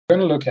We're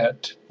going to look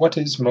at what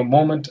is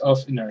moment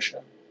of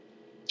inertia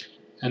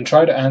and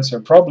try to answer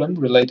a problem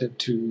related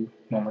to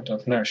moment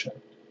of inertia.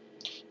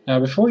 Now,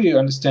 before you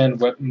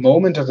understand what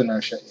moment of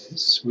inertia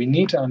is, we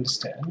need to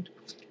understand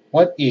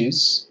what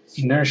is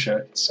inertia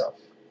itself.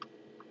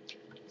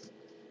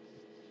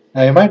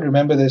 Now, you might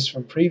remember this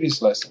from previous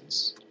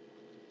lessons,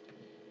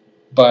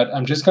 but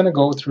I'm just going to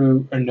go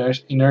through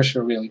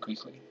inertia really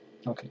quickly.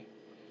 Okay,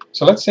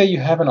 so let's say you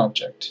have an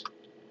object,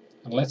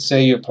 and let's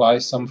say you apply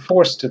some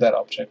force to that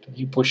object and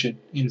you push it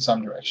in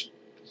some direction.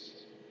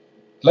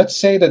 Let's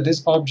say that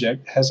this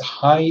object has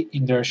high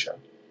inertia,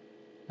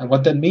 and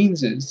what that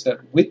means is that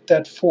with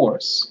that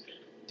force,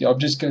 the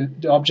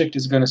object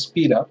is going to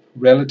speed up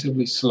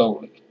relatively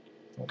slowly.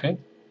 Okay?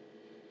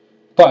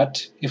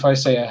 But if I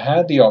say I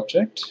had the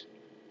object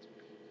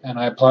and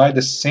I apply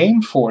the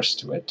same force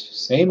to it,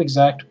 same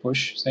exact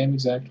push, same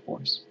exact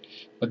force,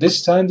 but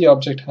this time the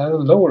object had a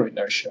lower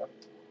inertia.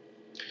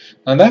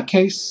 In that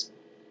case,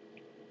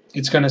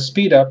 it's going to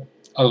speed up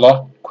a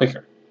lot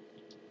quicker.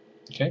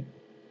 Okay?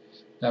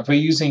 Now, if we're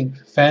using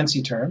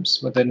fancy terms,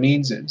 what that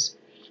means is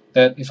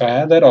that if I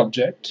had that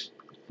object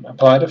and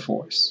applied a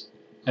force,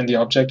 and the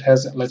object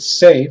has, let's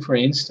say, for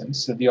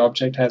instance, that the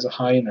object has a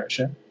high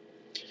inertia,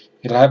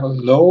 it'll have a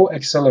low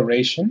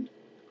acceleration,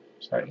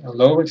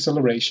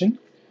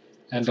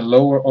 and a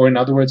lower, or in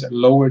other words, a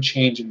lower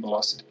change in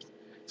velocity.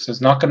 So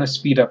it's not going to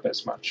speed up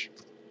as much,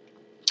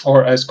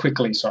 or as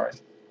quickly, sorry.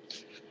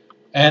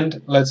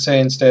 And let's say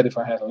instead if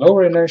I had a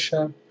lower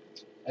inertia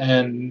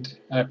and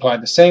I apply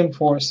the same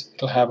force,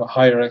 it'll have a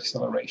higher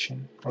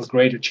acceleration or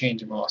greater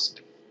change in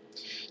velocity.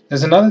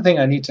 There's another thing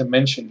I need to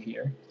mention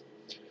here,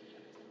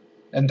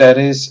 and that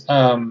is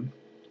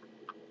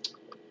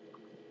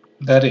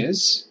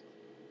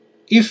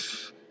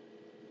if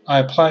I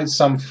applied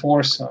some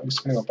force, I'm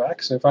just going to go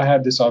back, so if I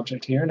had this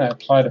object here and I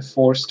applied a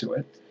force to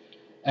it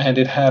and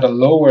it had a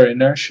lower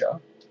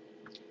inertia,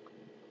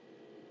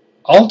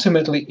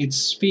 ultimately its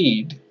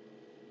speed,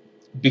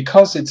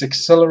 because it's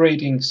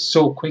accelerating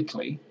so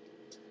quickly,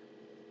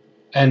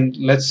 and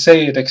let's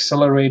say it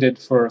accelerated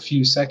for a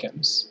few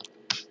seconds,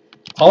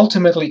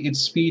 ultimately its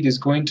speed is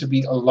going to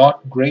be a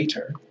lot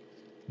greater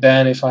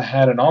than if I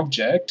had an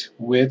object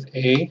with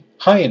a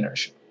high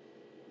inertia.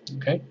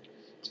 Okay,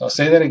 so I'll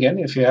say that again.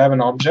 If you have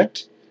an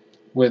object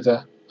with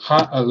a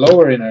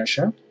lower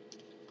inertia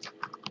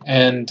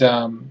and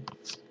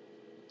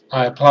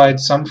I applied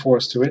some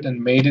force to it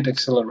and made it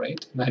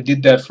accelerate, and I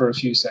did that for a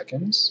few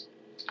seconds,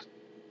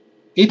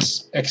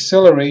 its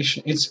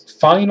acceleration, its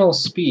final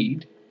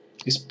speed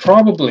is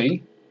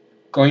probably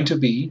going to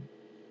be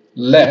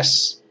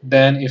less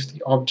than if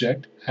the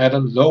object had a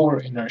lower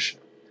inertia.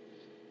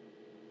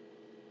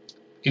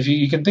 If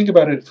you can think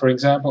about it, for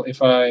example,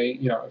 if I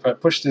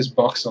push this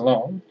box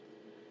along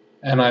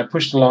and I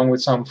pushed along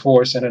with some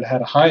force and it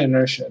had a high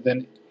inertia,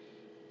 then,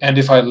 and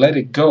if I let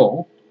it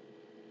go,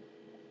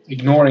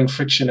 ignoring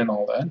friction and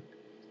all that,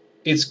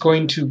 it's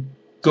going to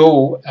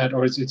go at,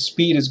 or its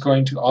speed is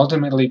going to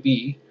ultimately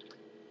be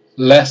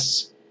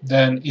less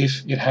than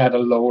if it had a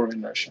lower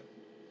inertia.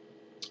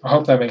 I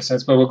hope that makes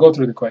sense, but we'll go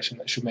through the question.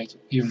 That should make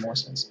even more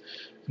sense.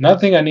 Another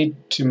thing I need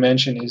to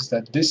mention is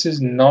that this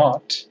is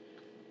not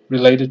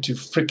related to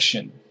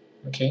friction.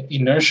 Okay,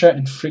 inertia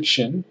and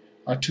friction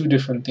are two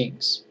different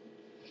things.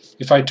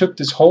 If I took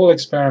this whole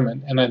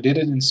experiment and I did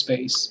it in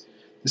space,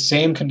 the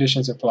same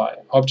conditions apply.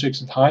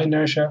 Objects with high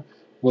inertia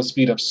will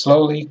speed up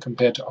slowly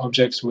compared to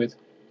objects with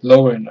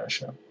lower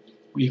inertia.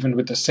 Even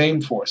with the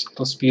same force,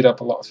 it'll speed up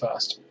a lot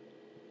faster.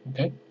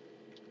 Okay?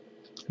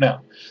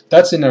 Now,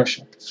 that's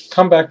inertia.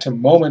 Come back to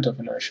moment of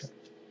inertia.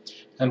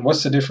 And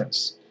what's the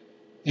difference?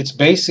 It's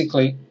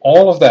basically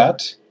all of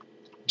that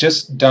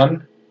just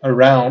done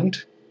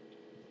around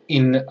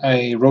in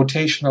a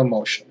rotational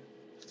motion.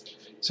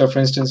 So for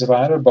instance, if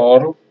I had a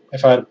ball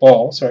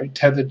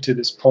tethered to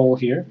this pole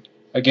here,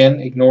 again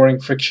ignoring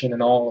friction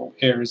and all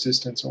air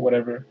resistance or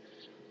whatever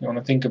you want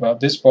to think about,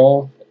 this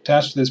ball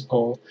attached to this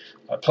pole,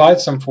 I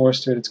applied some force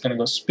to it, it's going to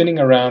go spinning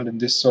around in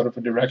this sort of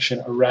a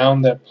direction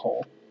around that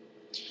pole.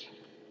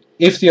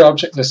 If the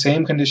object, the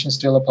same conditions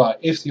still apply.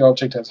 If the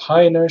object has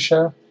high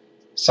inertia,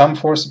 some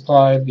force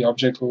applied, the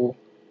object will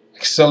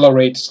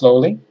accelerate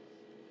slowly.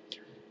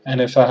 And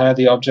if I had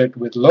the object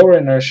with lower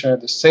inertia,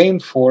 the same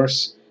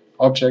force,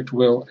 object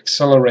will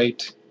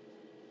accelerate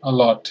a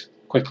lot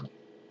quickly.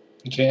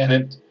 Okay, and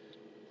it,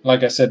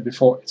 like I said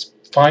before, its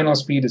final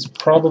speed is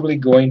probably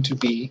going to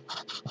be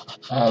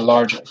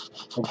larger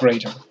or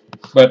greater.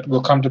 But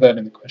we'll come to that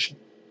in the question.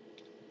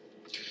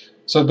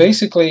 So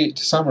basically,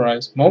 to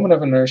summarize, moment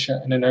of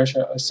inertia and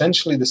inertia are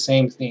essentially the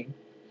same thing,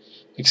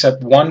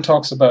 except one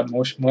talks about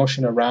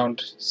motion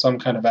around some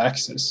kind of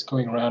axis,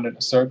 going around in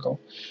a circle,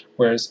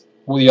 whereas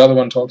the other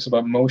one talks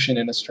about motion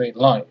in a straight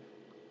line.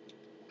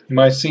 You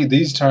might see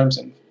these terms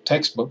in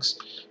textbooks: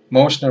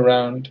 motion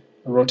around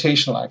a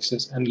rotational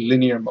axis and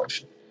linear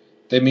motion.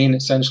 They mean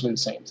essentially the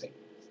same thing.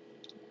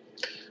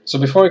 So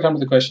before we come to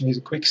the question, here's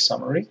a quick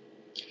summary.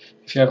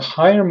 If you have a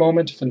higher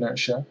moment of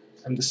inertia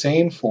and the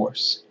same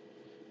force,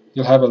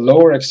 you'll have a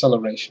lower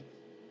acceleration.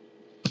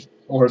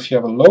 Or if you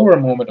have a lower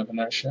moment of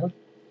inertia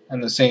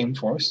and the same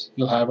force,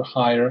 you'll have a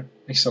higher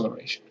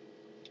acceleration.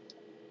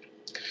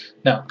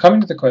 Now,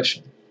 coming to the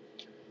question,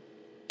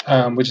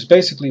 which is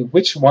basically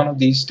which one of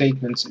these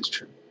statements is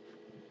true.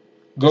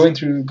 Go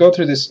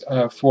through this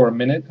for a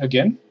minute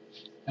again,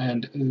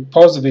 and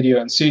pause the video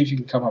and see if you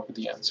can come up with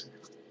the answer.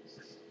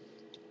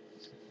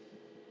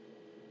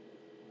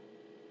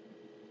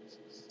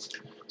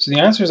 So the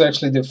answer is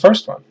actually the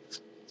first one.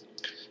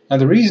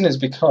 And the reason is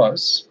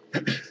because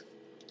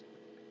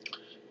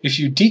if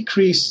you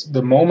decrease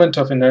the moment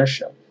of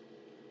inertia,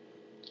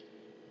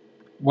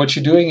 what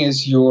you're doing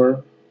is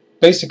you're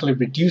basically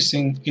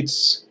reducing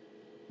its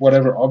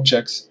whatever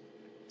objects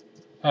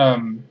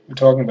we're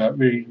talking about.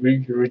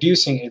 You're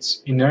reducing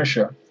its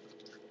inertia,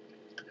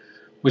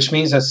 which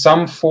means that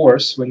some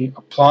force, when you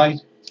apply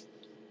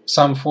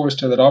some force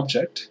to that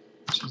object,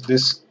 which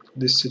is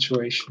this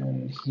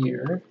situation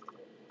here,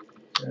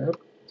 yep,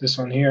 this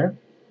one here,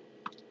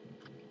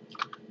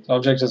 the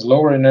object has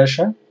lower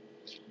inertia,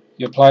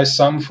 you apply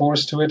some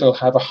force to it, it'll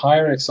have a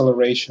higher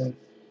acceleration,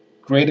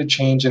 greater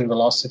change in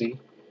velocity,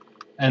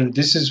 and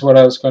this is what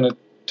I was going to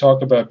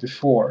talk about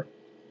before.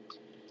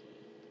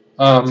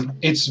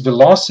 Its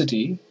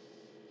velocity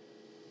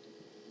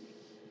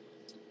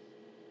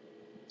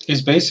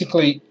is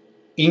basically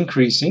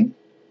increasing,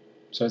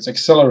 so it's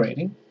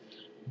accelerating,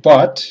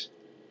 but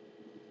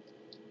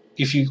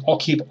if you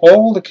keep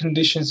all the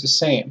conditions the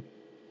same,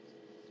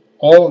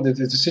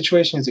 the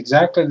situation is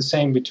exactly the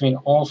same between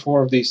all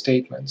four of these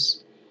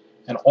statements,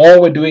 and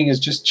all we're doing is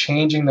just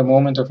changing the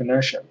moment of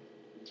inertia.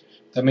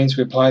 That means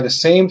we apply the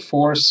same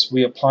force,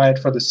 we apply it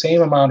for the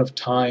same amount of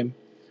time,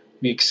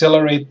 we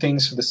accelerate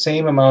things for the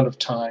same amount of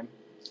time.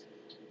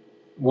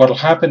 What will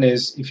happen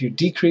is, if you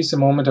decrease the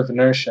moment of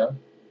inertia,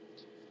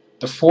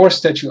 the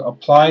force that you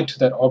apply to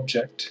that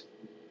object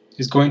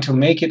is going to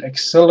make it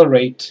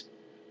accelerate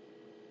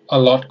a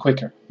lot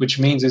quicker, which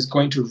means it's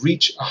going to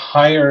reach a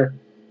higher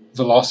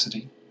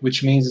velocity,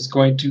 which means it's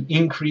going to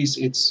increase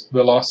its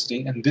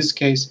velocity. In this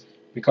case,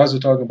 because we're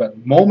talking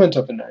about moment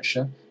of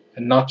inertia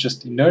and not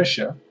just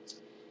inertia,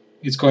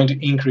 it's going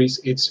to increase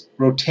its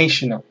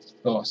rotational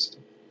velocity.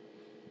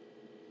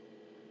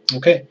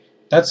 Okay,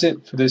 that's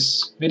it for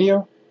this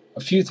video. A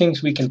few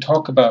things we can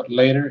talk about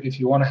later. If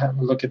you want to have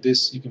a look at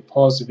this, you can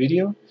pause the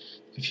video.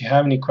 If you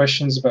have any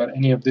questions about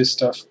any of this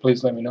stuff,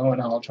 please let me know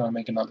and I'll try and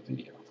make another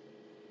video.